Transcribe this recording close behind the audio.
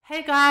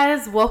Hey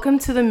guys, welcome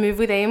to the Move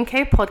with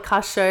AMK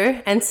podcast show,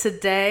 and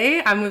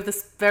today I'm with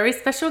this very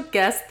special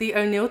guest, the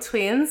ONEILL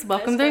twins.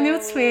 Welcome, the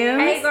ONEILL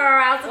twins. Hey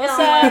girl, how's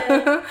it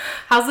going?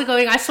 How's it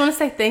going? I just want to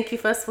say thank you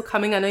first for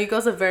coming. I know you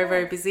girls are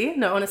very busy.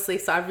 No, honestly,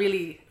 so I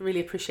really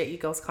appreciate you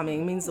girls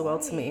coming. It means the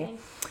world to me.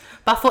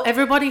 But for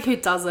everybody who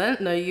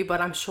doesn't know you,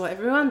 but I'm sure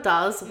everyone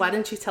does, why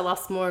don't you tell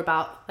us more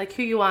about like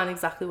who you are and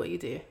exactly what you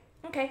do?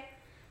 Okay,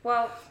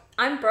 well,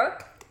 I'm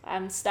Brooke.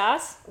 I'm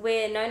Starce.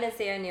 We're known as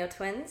the ONEILL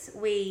twins.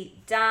 We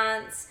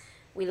dance,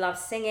 we love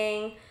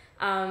singing,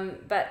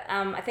 but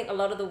I think a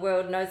lot of the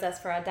world knows us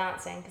for our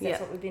dancing because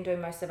that's what we've been doing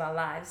most of our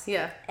lives.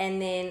 Yeah.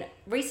 And then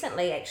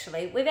recently,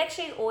 we've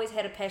actually always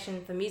had a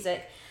passion for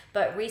music,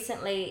 but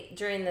recently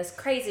during this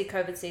crazy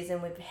COVID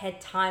season, we've had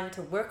time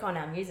to work on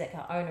our music,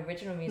 our own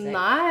original music.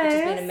 Nice. Which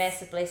has been a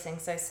massive blessing.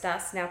 So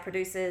Starce now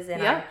produces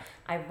and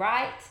I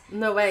write.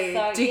 No way.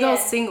 So, do you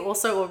girls sing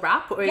also or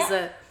rap, or is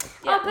it?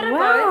 Oh, a bit of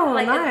both.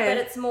 Like, but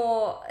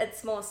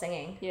it's more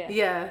singing.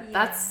 Yeah,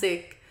 that's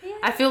sick. Yeah.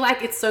 I feel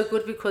like it's so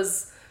good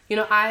because, you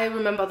know, I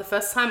remember the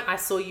first time I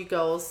saw you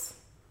girls,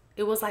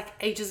 it was like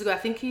ages ago. I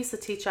think you used to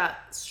teach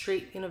at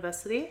Street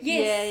University.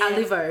 Yes. At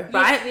Livo, yes,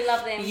 right? We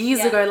love them.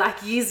 Years ago,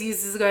 like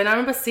years ago. And I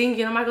remember seeing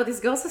you and oh my God, these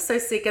girls are so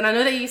sick. And I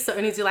know that you used to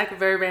only do like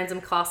very random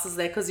classes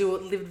there because you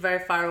lived very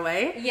far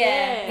away. Yeah.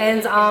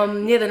 And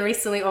then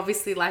recently,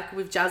 obviously, like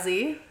with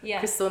Jazzy,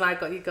 Crystal and I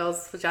got you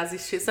girls for Jazzy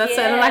shoot. So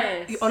and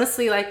like,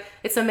 honestly, like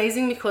it's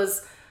amazing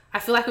because I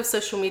feel like with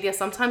social media,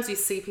 sometimes you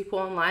see people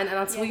online and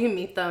until you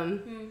meet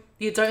them,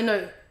 you don't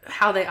know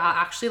how they are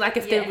actually, like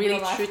if they're really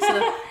true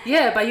to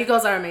the but you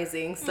girls are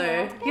amazing. So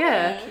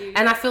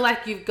and I feel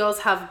like you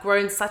girls have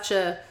grown such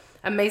a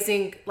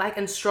amazing like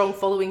and strong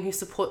following who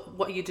support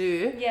what you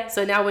do.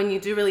 So now when you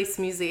do release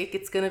music,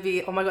 it's gonna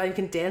be oh my God, you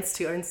can dance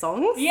to your own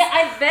songs. Oh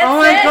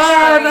my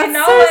God, that's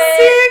so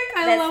sick.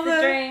 I love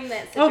it. Dream.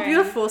 That's the dream.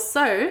 Beautiful.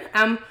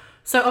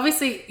 So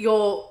obviously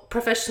you're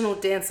professional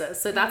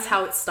dancers, so that's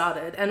how it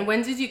started. And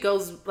when did you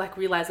girls like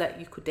realize that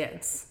you could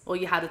dance or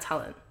you had a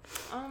talent?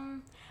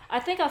 I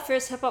think our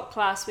first hip hop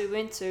class we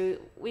went to,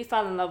 we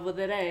fell in love with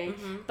it, eh?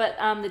 But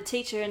the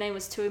teacher, her name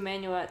was Tu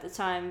Emmanuel at the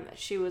time.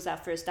 She was our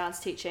first dance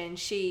teacher, and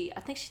I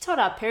think she told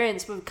our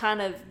parents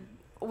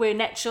we're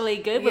naturally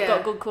good. We've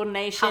got good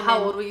coordination.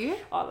 How old were you?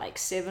 Oh, like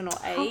 7 or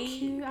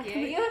 8. How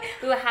cute.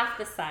 We were half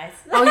the size.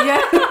 Oh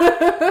yeah.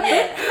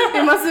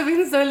 It must have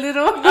been so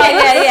little. So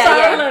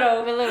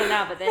little. We're little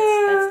now, but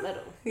that's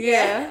little.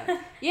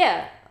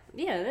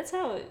 Yeah, that's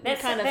how we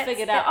kind of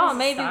figured out.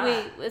 Maybe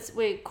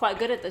we're quite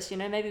good at this. You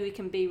know, maybe we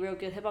can be real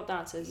good hip hop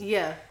dancers.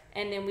 Yeah.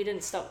 And then we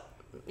didn't stop.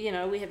 You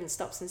know, we haven't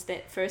stopped since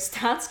that first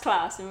dance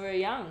class, and we were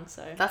young.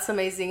 So that's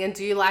amazing. And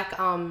do you like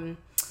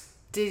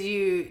did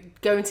you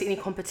go into any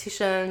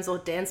competitions or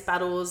dance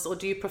battles, or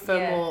do you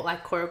prefer more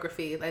like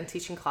choreography and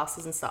teaching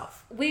classes and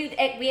stuff? We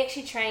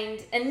actually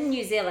trained in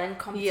New Zealand.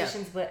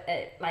 Competitions were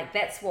like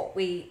that's what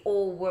we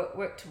all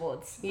work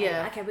towards.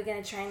 Okay, we're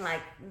gonna train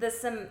like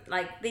this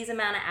these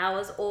amount of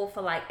hours all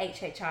for like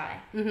HHI.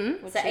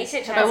 So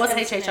HHI. But what's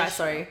HHI?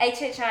 Sorry.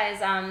 HHI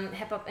is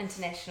Hip Hop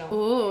International.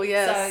 Oh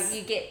yes. So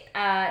you get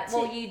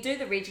you do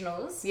the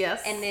regionals.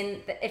 Yes. And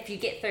then if you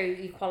get through,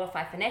 you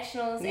qualify for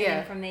nationals, and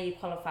then from there you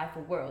qualify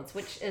for worlds,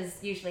 which is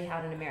usually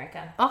held in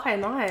America. Okay,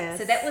 nice.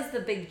 So that was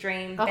the big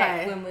dream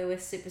back when we were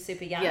super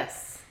young.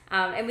 Yes.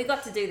 And we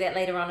got to do that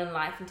later on in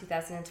life in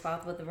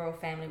 2012 with the royal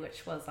family,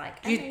 which was like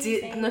amazing. You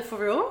did? No, for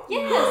real?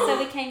 Yeah, so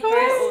we came first.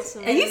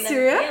 Awesome. Are you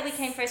serious? Yeah, we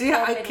came first. You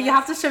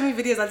have to show me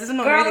videos. I didn't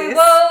know this.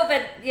 Whoa,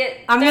 but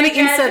I'm going to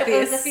insert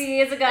this. It was a few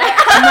years ago.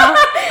 No,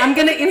 I'm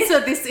going to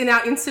insert this in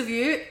our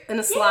interview in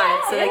a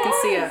slide so they can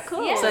see it.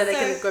 Cool. Yeah, so they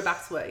can go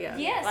back to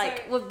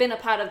it, we've been a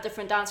part of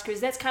different dance crews.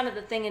 That's kind of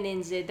the thing in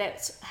NZ.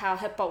 That's how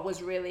hip hop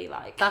was really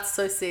like. That's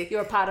so sick.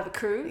 You're a part of a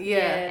crew.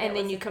 And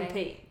then you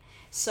compete.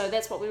 So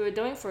that's what we were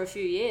doing for a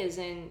few years,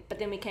 but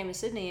then we came to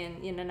Sydney,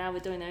 and now we're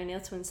doing the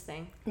ONEILL twins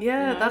thing.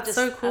 Yeah, that's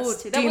so cool.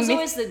 That was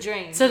always the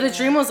dream. So the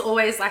dream was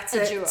always like to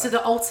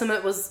the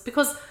ultimate was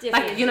because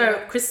like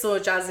Crystal,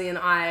 Jazzy, and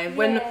I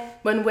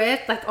when we're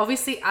like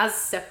obviously as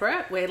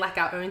separate we're like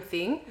our own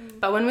thing,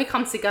 but when we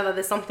come together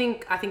there's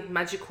something I think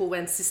magical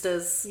when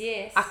sisters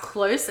are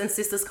close and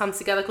sisters come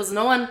together because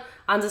no one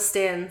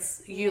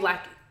understands you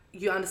like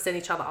you understand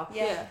each other.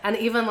 And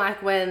even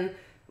like when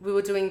we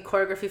were doing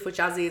choreography for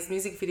Jazzy's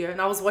music video and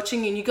I was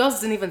watching you and you girls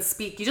didn't even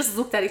speak. You just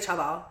looked at each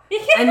other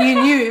and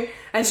you knew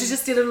and she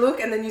just did a look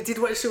and then you did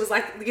what she was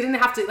like. You didn't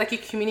have to, like you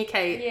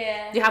communicate.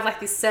 You have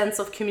like this sense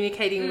of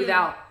communicating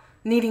without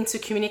needing to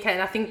communicate,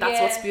 and I think that's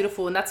what's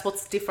beautiful and that's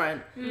what's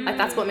different. Like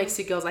that's what makes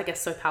you girls, I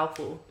guess, so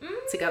powerful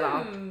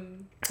together.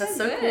 That's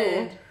so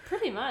cool.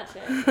 Pretty much,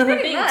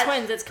 being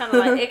twins, it's kind of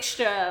like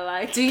extra,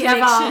 like. Do you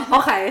ever?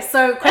 Okay,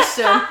 so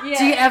question: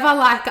 do you ever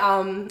like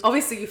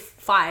obviously you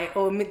fight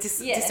or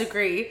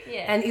disagree,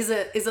 and is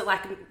it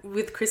like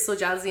with Crystal,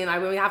 Jazzy, and I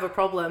when we have a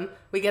problem,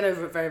 we get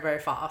over it very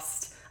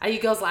fast? Are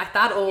you girls like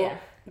that, or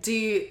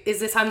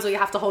is there times where you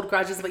have to hold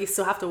grudges but you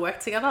still have to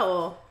work together,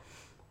 or?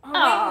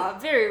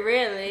 Very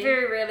rarely.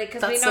 Very rarely,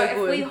 because we know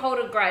if we hold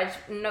a grudge,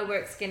 no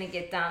work's gonna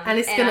get done,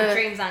 and our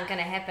dreams aren't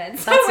gonna happen.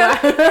 So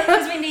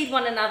because we need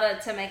one another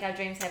to make our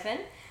dreams happen.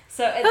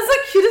 So it's, that's the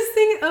cutest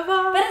thing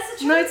ever. But it's the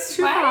truth. No, it's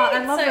true. Right?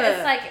 I love it. So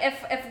it's like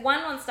if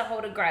one wants to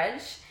hold a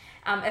grudge,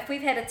 if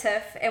we've had a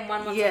tiff and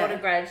one wants to hold a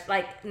grudge,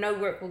 like no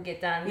work will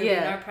get done.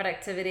 There'll be no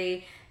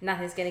productivity.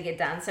 Nothing's gonna get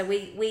done. So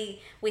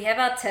we have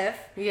our tiff.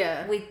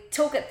 Yeah. We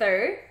talk it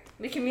through.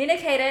 We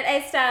communicate it,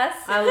 Starce.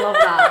 I love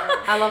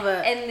that. I love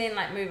it. And then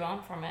like move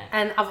on from it.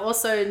 And I've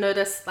also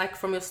noticed like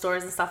from your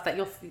stories and stuff that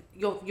your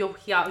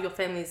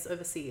family's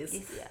overseas.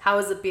 Yes. Yeah. How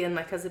has it been?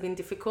 Like, has it been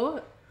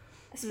difficult?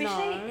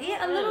 Especially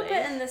a little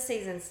bit in this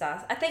season,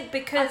 Starce. I think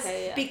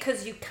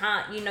because you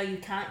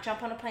can't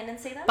jump on a plane and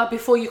see them. But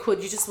before you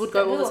could, you just would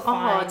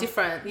go.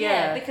 Different.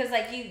 Yeah. Because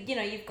like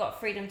you've got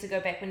freedom to go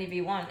back whenever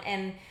you want,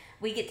 and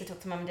we get to talk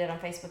to mum and dad on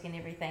Facebook and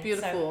everything.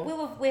 Beautiful.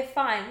 So we're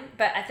fine.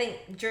 But I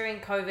think during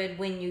COVID,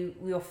 when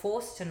we were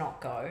forced to not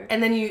go,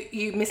 and then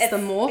you miss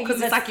them more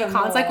because it's like you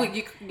can't. It's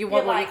like you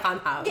want what you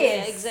can't have.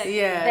 Yeah, exactly.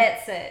 Yeah,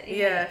 that's it.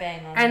 You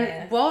bang on and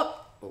there.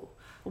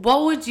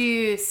 what would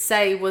you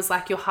say was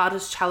like your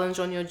hardest challenge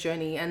on your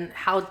journey, and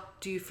how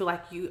do you feel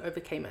like you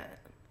overcame it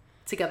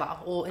together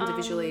or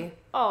individually?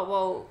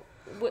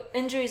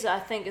 Injuries I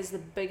think is the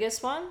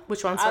biggest one.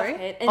 Which one?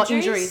 Sorry.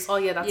 Injuries. Oh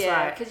yeah, that's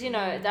right. Because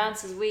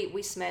dancers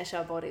we smash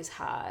our bodies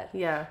hard.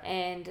 Yeah.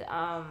 And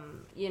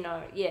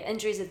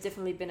injuries have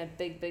definitely been a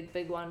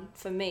big one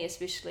for me,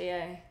 especially.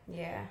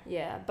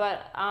 Yeah.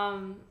 But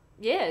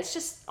it's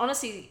just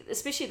honestly,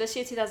 especially this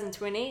year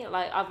 2020,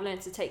 like I've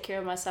learned to take care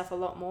of myself a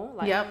lot more,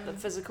 like the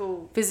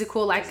physical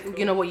like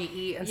you know what you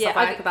eat and stuff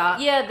like that.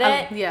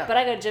 But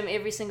I go to gym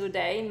every single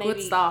day,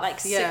 maybe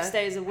like 6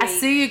 days a week. I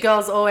see you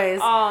girls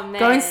always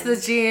going to the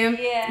gym,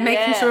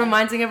 making sure,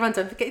 reminding everyone,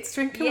 don't forget to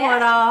drink your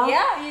water.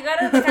 Yeah, you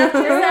gotta look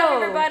after yourself,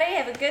 everybody.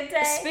 Have a good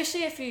day.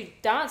 Especially if you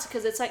dance,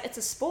 because it's like it's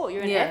a sport.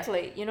 You're an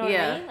athlete. You know what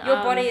I mean? Your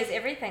body is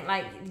everything.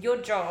 Like your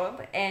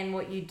job and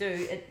what you do,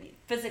 it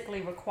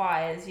physically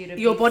requires you to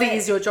your body fit.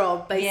 Is your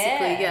job,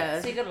 basically.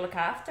 So you got to look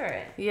after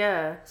it.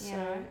 So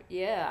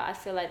I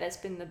feel like that's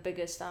been the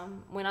biggest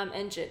when I'm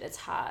injured, it's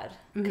hard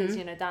because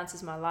dance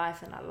is my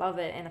life and I love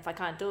it, and if I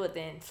can't do it,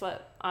 then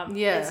flip.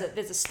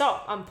 There's a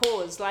stop. I'm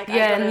paused. Like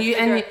I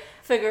gotta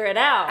figure it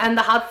out. And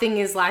the hard thing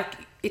is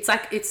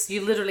it's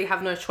you literally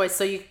have no choice,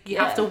 so you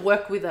have to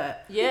work with it.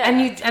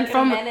 And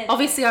from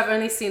obviously I've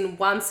only seen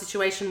one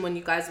situation when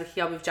you guys were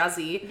here with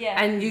Jazzy,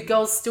 and you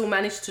girls still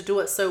managed to do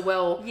it so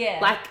well.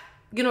 Like,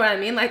 you know what I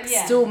mean? Like,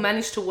 still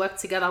manage to work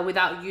together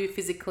without you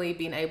physically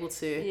being able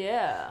to.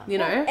 You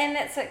know? And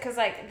that's it, because,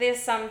 like, there's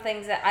some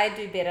things that I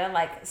do better,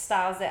 like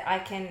styles that I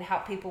can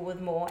help people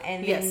with more,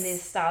 and then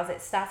there's styles that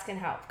Starce can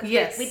help.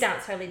 Because we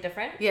dance totally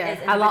different.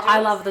 I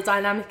love the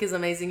dynamic is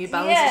amazing. You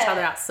balance each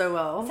other out so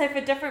well. So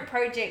for different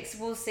projects,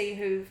 we'll see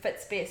who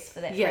fits best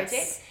for that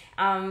project.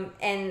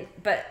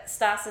 But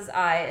Starce's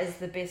eye is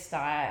the best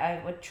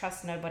eye. I would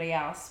trust nobody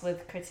else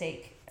with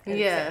critique.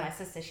 Except my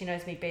sister. She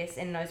knows me best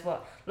and knows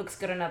what looks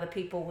good on other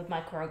people with my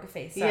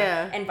choreography. So,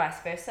 and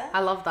vice versa. I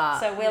love that.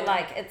 So we're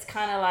like, it's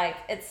kind of like,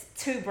 it's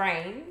two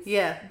brains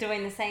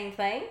doing the same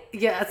thing.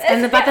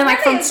 But then like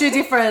from two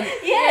different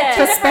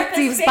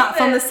perspectives, but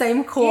from the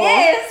same core.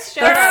 Yes,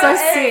 sure. That's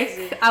so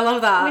sick. I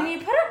love that. When you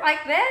put it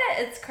like that,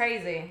 it's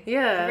crazy.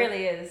 Yeah. It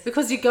really is.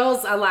 Because you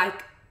girls are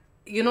like,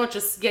 you're not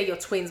just, you're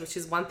twins, which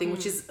is one thing,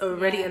 which is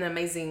already an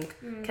amazing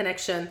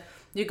connection.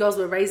 You girls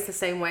were raised the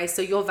same way,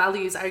 so your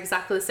values are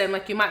exactly the same.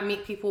 Like, you might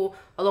meet people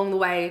along the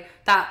way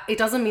that it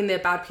doesn't mean they're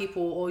bad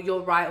people or you're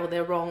right or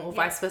they're wrong or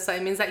vice versa.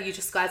 It means that you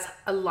just guys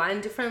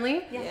align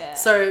differently.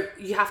 So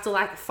you have to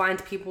like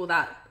find people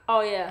that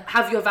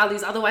have your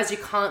values. Otherwise you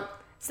can't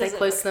stay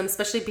close to them,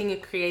 especially being a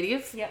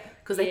creative.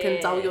 Because they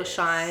can dull your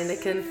shine. They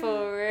can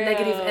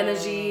negative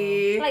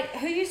energy. Like,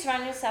 who you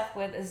surround yourself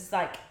with is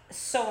like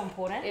so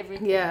important.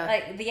 Everything.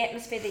 Like the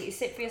atmosphere that you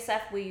set for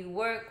yourself, where you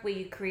work, where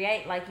you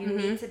create, like you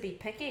need to be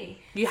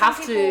picky. Some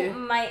people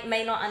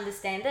may not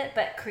understand it,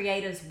 but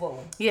creatives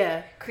will.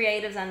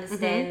 Creatives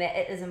understand that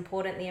it is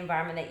important, the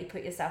environment that you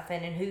put yourself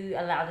in and who you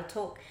allow to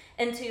talk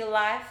into your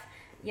life,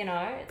 you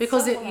know.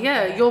 Because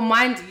your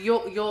mind,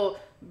 your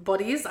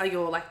bodies are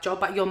your like job,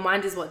 but your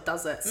mind is what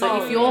does it.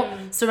 So if you're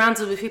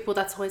surrounded with people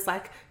that's always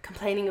like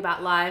complaining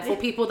about life, or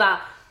people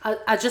that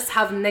are just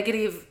have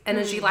negative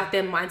energy, like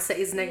their mindset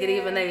is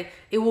negative, and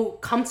it will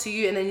come to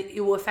you and then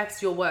it will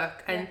affect your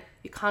work, and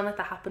you can't let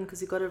that happen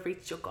because you got to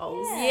reach your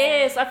goals.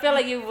 Yes, I feel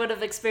like you would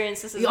have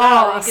experienced this as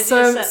well.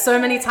 So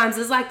many times.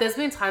 There's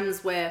been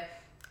times where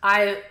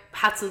I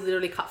had to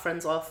literally cut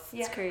friends off.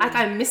 It's crazy. Like,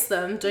 I miss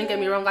them, don't get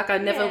me wrong, like I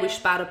never wish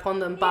bad upon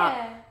them, but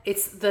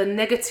it's the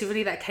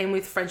negativity that came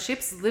with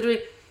friendships,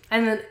 literally.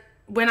 And then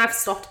when I've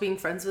stopped being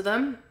friends with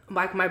them,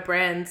 like my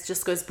brand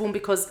just goes boom,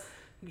 because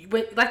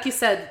like you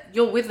said,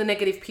 you're with the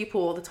negative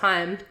people all the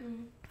time.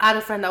 I had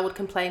a friend that would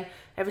complain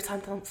every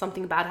time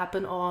something bad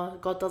happened, oh,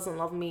 God doesn't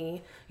love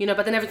me, you know,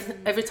 but then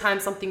every time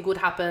something good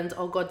happened,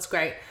 oh, God's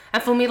great.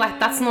 And for me, like,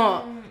 that's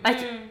not, like,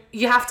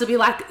 you have to be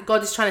like,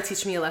 God is trying to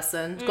teach me a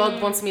lesson. God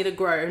wants me to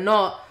grow,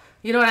 not,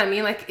 you know what I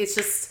mean? Like, it's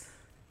just,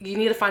 you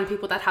need to find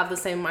people that have the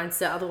same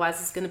mindset. Otherwise,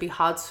 it's going to be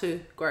hard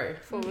to grow.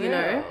 You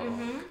know.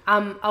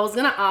 I was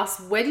gonna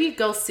ask, where do you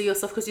girls see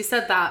yourself? Because you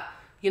said that,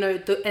 you know,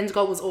 the end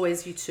goal was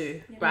always you two,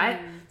 right?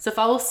 So if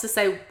I was to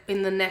say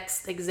in the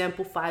next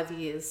example 5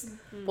 years,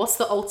 what's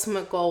the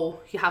ultimate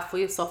goal you have for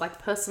yourself, like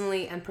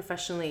personally and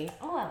professionally?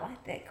 Oh, I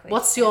like that question.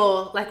 What's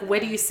your, like, where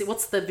do you see,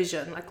 what's the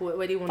vision? Like,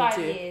 where do you want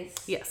to do? 5 years.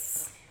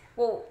 Yes.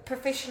 Well,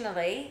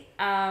 professionally,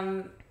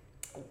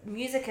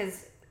 music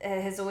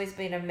has always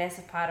been a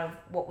massive part of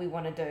what we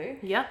want to do.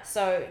 Yeah.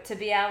 So to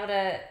be able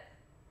to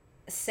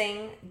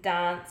sing,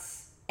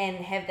 dance, and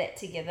have that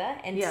together,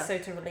 and so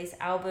to release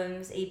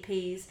albums,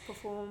 EPs,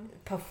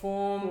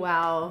 perform.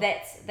 Wow.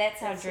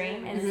 That's our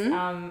dream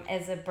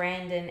as a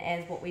brand and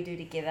as what we do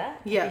together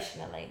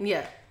professionally.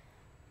 Yeah.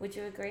 Would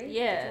you agree?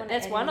 Yeah,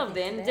 that's one of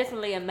them.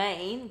 Definitely a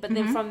main. But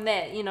then from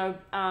that, you know,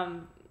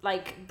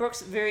 like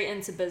Brooke's very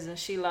into business.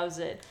 She loves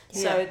it.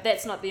 So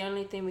that's not the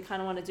only thing we kind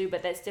of want to do,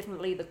 but that's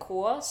definitely the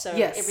core. So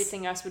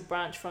everything else would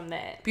branch from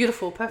that.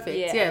 Beautiful.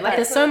 Perfect. Yeah. Like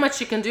there's so much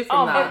you can do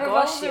from that. It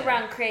revolves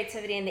around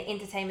creativity in the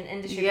entertainment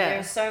industry. There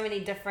are so many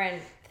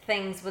different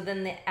things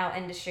within our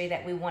industry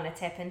that we want to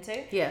tap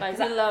into. Yeah. Like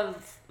we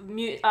love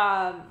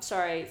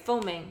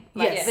filming.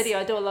 Like video.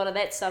 I do a lot of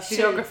that stuff.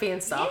 Videography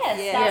and stuff. Starce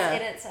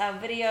edits our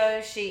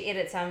videos. She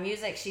edits our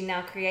music. She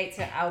now creates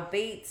our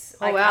beats.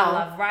 Like, oh wow. I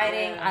love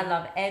writing. I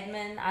love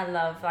admin. I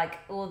love like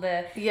all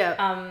the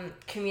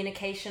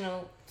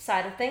communicational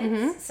side of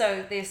things.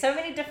 So there's so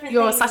many different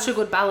You're things. such a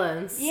good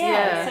balance.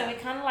 Yeah. So we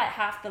kind of like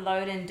half the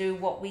load and do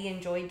what we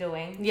enjoy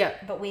doing. Yeah.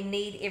 But we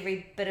need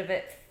every bit of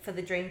it for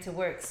the dream to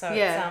work. So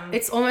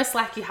it's almost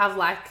like you have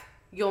like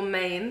your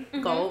main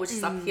goal, which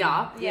is up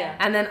here,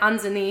 and then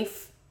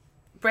underneath,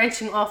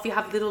 branching off, you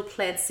have little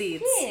plant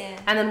seeds,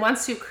 and then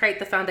once you create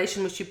the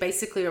foundation, which you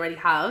basically already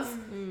have,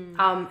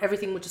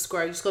 everything will just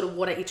grow. You just got to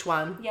water each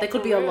one. There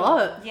could be a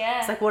lot.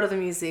 It's like, what are the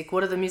music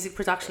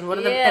production, what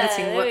are the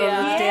editing, what are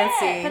the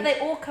dancing, but they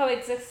all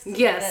coexist together.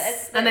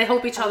 Yes, and they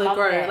help each other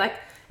grow. That. Like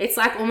it's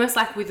like almost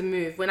like with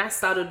Move. When I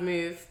started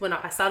Move, when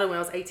I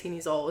was 18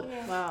 years old,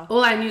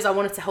 all I knew is I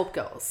wanted to help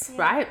girls,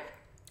 right?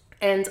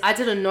 And I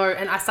didn't know,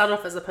 and I started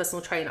off as a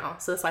personal trainer,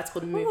 so that's why it's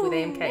called Move with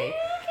AMK.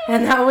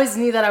 And I always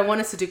knew that I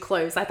wanted to do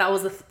clothes, like that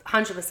was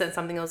 100%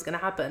 something that was going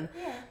to happen.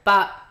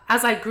 But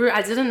as I grew,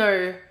 I didn't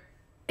know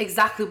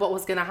exactly what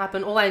was going to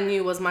happen. All I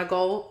knew was my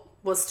goal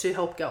was to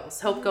help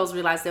girls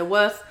realize their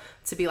worth,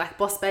 to be like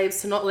boss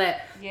babes, to not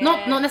let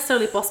not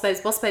necessarily boss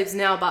babes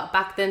now, but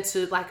back then,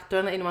 to like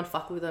don't let anyone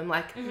fuck with them,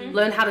 like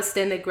learn how to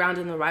stand their ground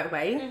in the right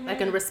way, like,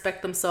 and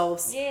respect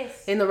themselves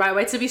in the right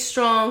way, to be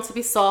strong, to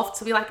be soft,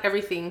 to be like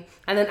everything.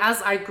 And then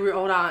as I grew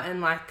older and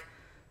like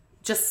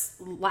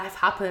just life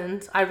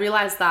happened, I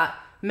realized that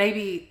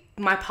maybe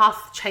my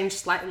path changed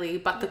slightly,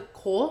 but the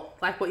core,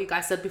 like what you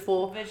guys said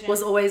before,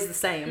 was always the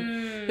same.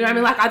 You know what I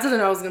mean? Like I didn't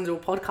know I was gonna do a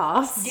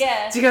podcast. Do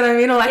you get what I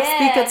mean? Or like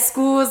speak at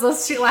schools or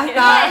shit like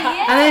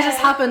that. And then it just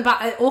happened,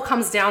 but it all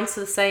comes down to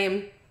the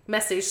same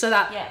message. So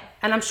that,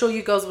 and I'm sure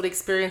you girls would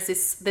experience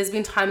this. There's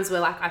been times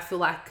where like I feel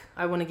like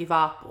I want to give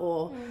up,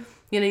 or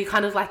you know, you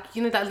kind of like,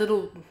 you know, that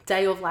little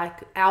day of like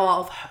hour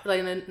of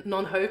like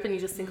non-hope, and you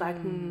just think like,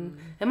 am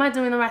I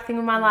doing the right thing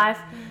with my life,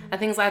 and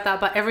things like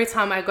that. But every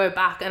time I go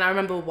back and I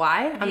remember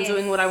why I'm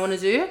doing what I want to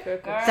do,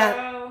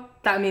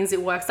 that means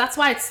it works. That's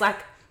why it's like,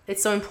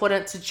 it's so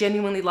important to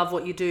genuinely love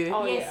what you do.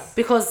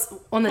 Because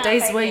on the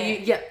days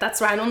where that's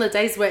right. And on the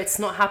days where it's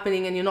not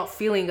happening and you're not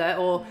feeling it,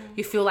 or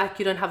you feel like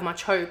you don't have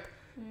much hope,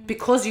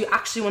 because you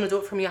actually want to do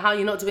it from your heart,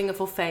 you're not doing it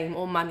for fame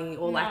or money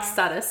or like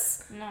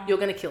status, you're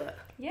going to kill it.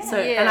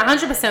 And I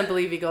 100%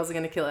 believe you girls are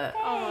going to kill it.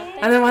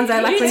 And then one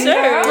day, like, when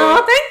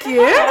thank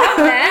you.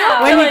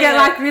 When you get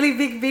like really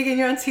big and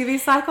you're on TV,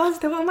 it's like, oh,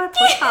 they were on my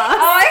podcast.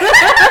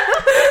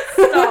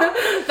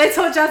 They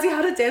taught Jazzy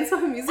how to dance for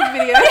her music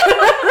video.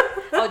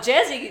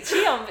 Jazzy,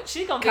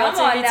 she gonna be on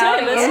TV too.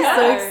 I'm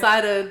so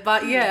excited.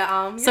 But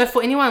so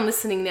for anyone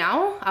listening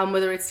now,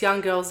 whether it's young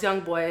girls,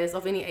 young boys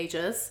of any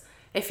ages,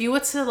 if you were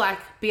to like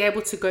be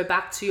able to go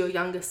back to your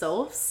younger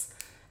selves,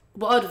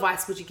 what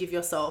advice would you give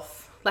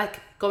yourself?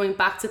 Like going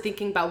back to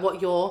thinking about what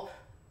your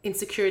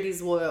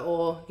insecurities were,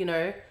 or you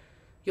know,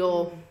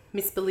 your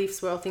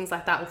misbeliefs were, or things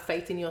like that, or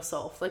faith in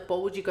yourself. Like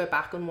what would you go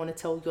back and want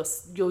to tell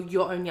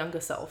your own younger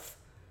self?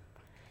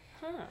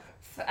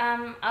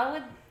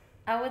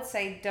 I would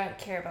say don't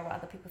care about what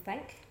other people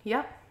think.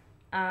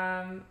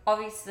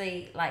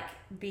 Obviously, like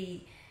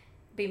be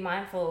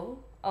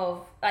mindful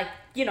of, like,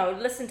 you know,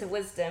 listen to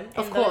wisdom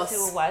and those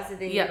who are wiser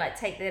than you, like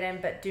take that in,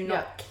 but do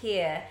not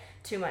care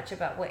too much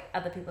about what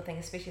other people think,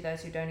 especially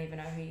those who don't even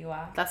know who you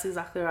are. That's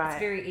exactly right. It's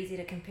very easy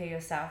to compare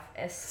yourself,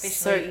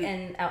 especially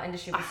in our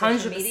industry with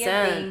social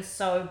media being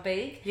so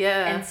big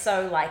and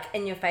so like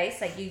in your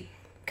face, like you,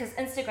 because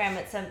Instagram,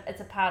 it's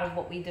a part of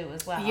what we do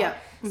as well.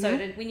 So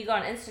when you go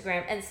on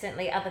Instagram,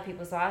 instantly other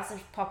people's lives are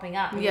popping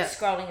up, and you're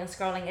scrolling and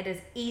scrolling. It is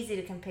easy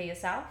to compare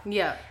yourself.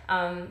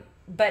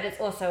 But it's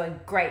also a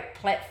great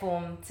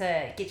platform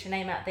to get your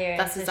name out there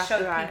and to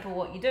show people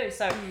what you do.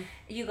 So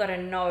you got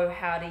to know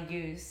how to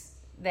use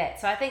that.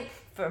 So I think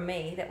for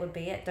me, that would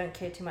be it. Don't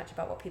care too much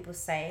about what people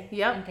say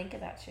and think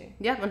about you.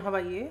 Yeah, and how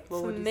about you?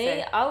 What would you say? For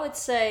me, I would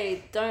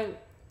say don't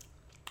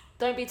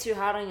be too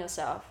hard on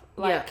yourself.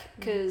 Like,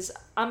 because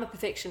I'm a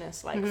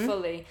perfectionist, like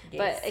fully.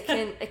 Yes. But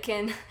it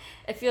can,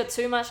 if you're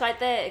too much like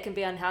that, it can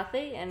be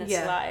unhealthy. And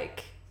it's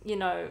like, you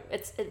know,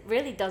 it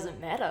really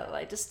doesn't matter.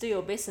 Like, just do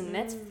your best, and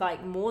that's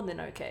like more than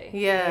okay.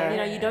 Yeah. You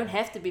know, you don't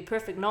have to be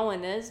perfect. No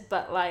one is,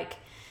 but like,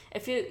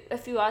 if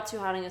you are too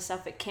hard on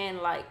yourself, it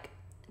can like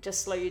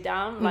just slow you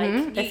down. Like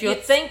you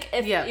think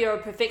if you're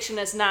a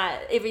perfectionist,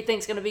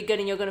 everything's gonna be good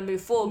and you're gonna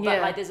move forward.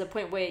 But like, there's a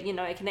point where, you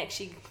know, it can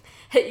actually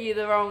hit you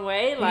the wrong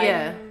way.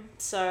 Like,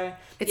 so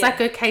it's like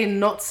okay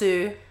not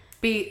to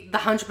be the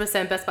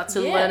 100% best, but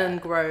to learn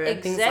and grow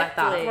and things like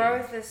that.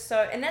 Growth is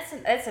so, and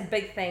that's a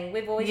big thing.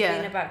 We've always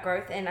been about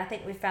growth, and I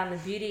think we found the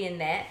beauty in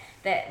that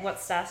what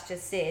Starce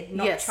just said,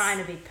 not trying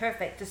to be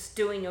perfect, just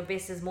doing your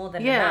best is more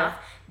than enough.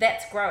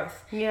 That's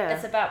growth.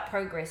 It's about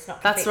progress,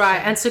 not perfection. That's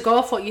right. And to go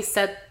off what you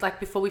said, like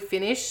before we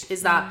finish,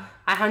 is that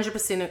I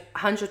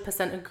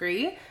 100%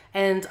 agree.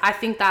 And I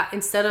think that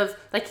instead of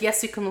like,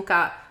 yes, you can look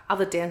at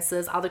other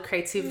dancers, other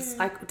creatives,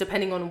 like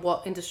depending on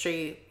what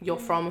industry you're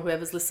from,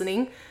 whoever's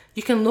listening,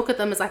 you can look at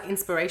them as like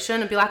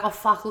inspiration and be like, oh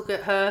fuck, look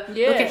at her,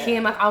 look at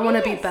him, like I want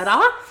to be better,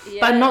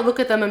 but not look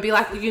at them and be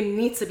like, you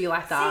need to be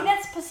like that. See,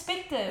 that's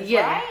perspective,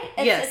 right?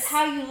 It's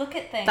how you look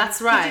at things. That's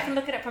right. You can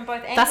look at it from both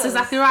angles. That's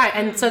exactly right.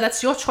 And so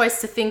that's your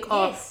choice to think,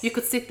 you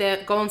could sit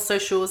there, go on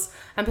socials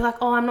and be like,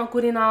 oh, I'm not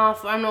good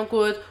enough, I'm not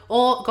good,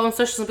 or go on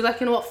socials and be like,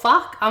 you know what,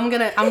 fuck, I'm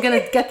gonna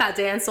get that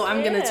dance, or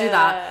I'm gonna do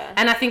that.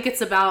 And I think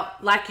it's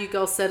about, like you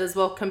girls said as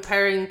well,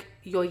 comparing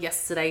your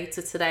yesterday to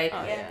today.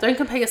 Don't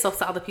compare yourself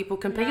to other people,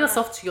 compare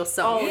yourself to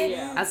yourself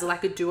as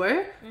like a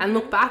duo, and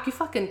look back, you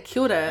fucking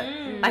killed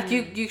it. Like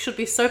you should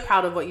be so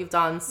proud of what you've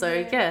done.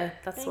 So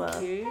that's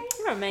Thank you.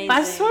 You're amazing. But I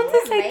just wanted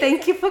to say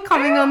thank you for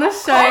coming on the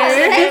show.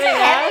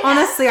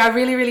 Honestly, I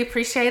really, really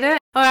appreciate it.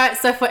 All right,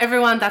 so for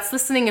everyone that's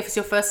listening, if it's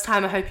your first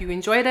time, I hope you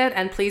enjoyed it,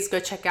 and please go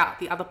check out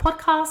the other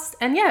podcast.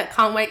 And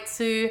can't wait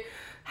to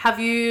have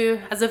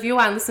you as a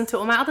viewer and listen to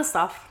all my other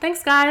stuff.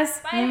 Thanks, guys.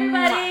 Bye,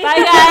 everybody.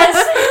 Bye,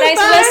 guys.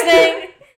 Thanks for listening.